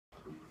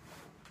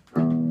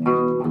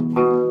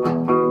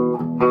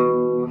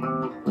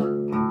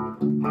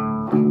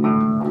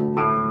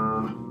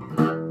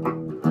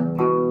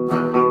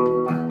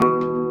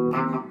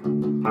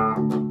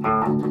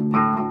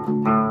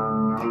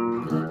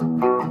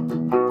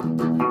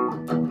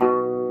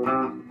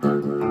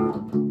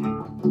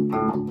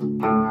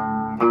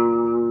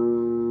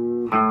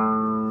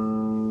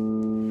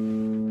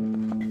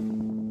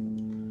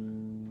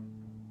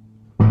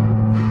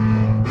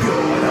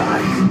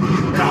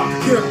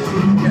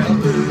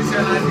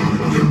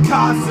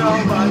cause so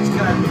much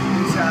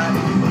confusion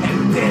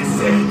and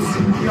distance.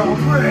 You're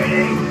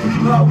pretty,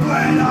 but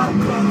when I'm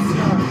close,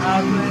 you're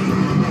ugly.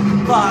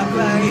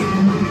 Luckily,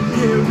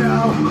 you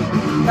know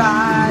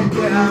I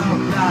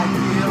don't like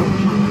you.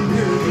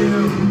 Do you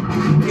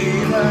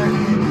even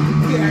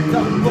get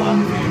the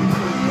fucking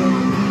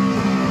clue?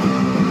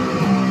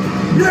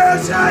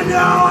 Yes, I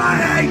know I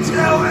hate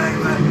you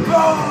even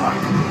more.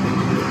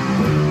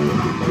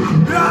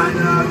 I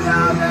know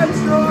now that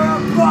you're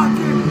a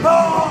fucking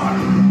whore.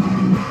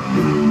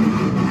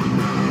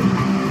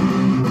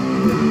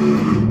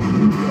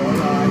 You're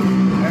like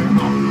an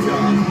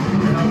option,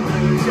 an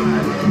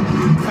illusion.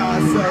 You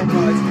cause so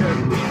much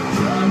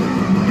confusion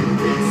and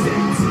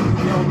distance.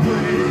 You're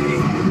pretty,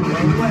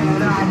 and when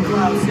I'm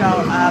close,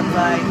 you're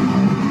ugly.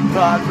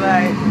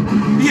 Ugly.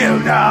 You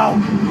know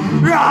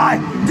I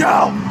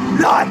don't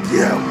like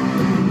you.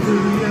 Do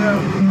you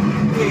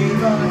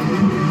even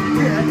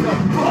get the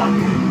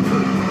fucking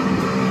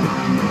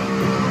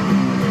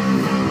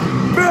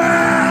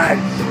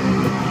bitch?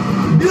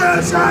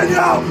 Yes, I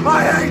know I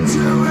hate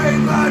you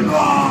even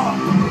more.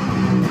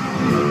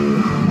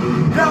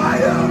 Now I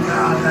know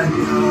now that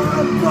you're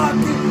a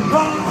fucking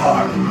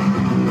whore.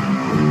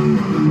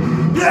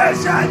 Yes,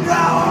 I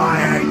know I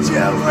hate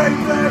you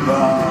even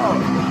more.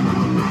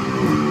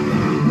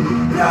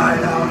 Now I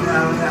know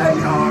now that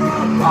you're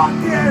a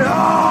fucking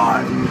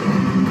whore.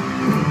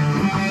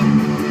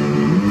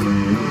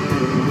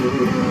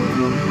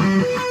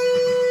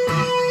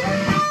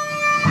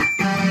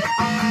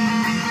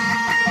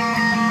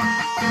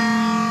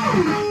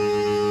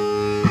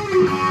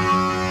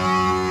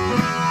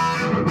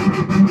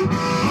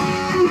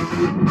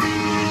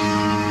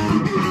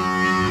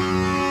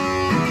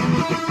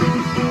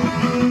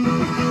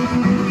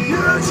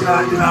 Yes, I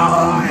know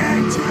I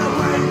hate you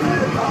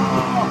even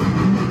more.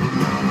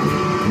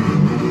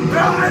 I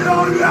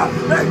don't know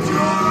that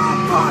you're a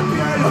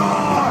fucking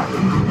whore.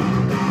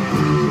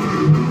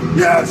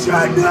 Yes, I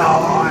know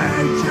I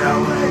hate you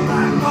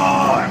even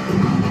more.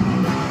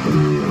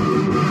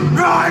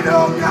 I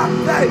don't know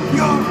that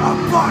you're a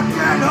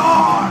fucking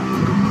whore.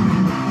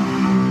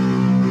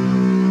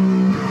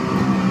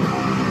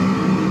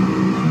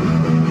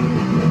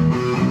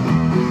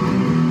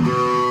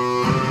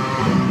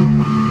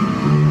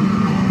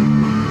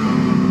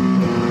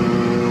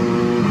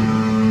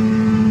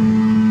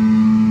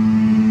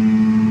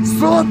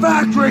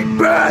 Slutfactory,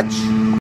 bitch!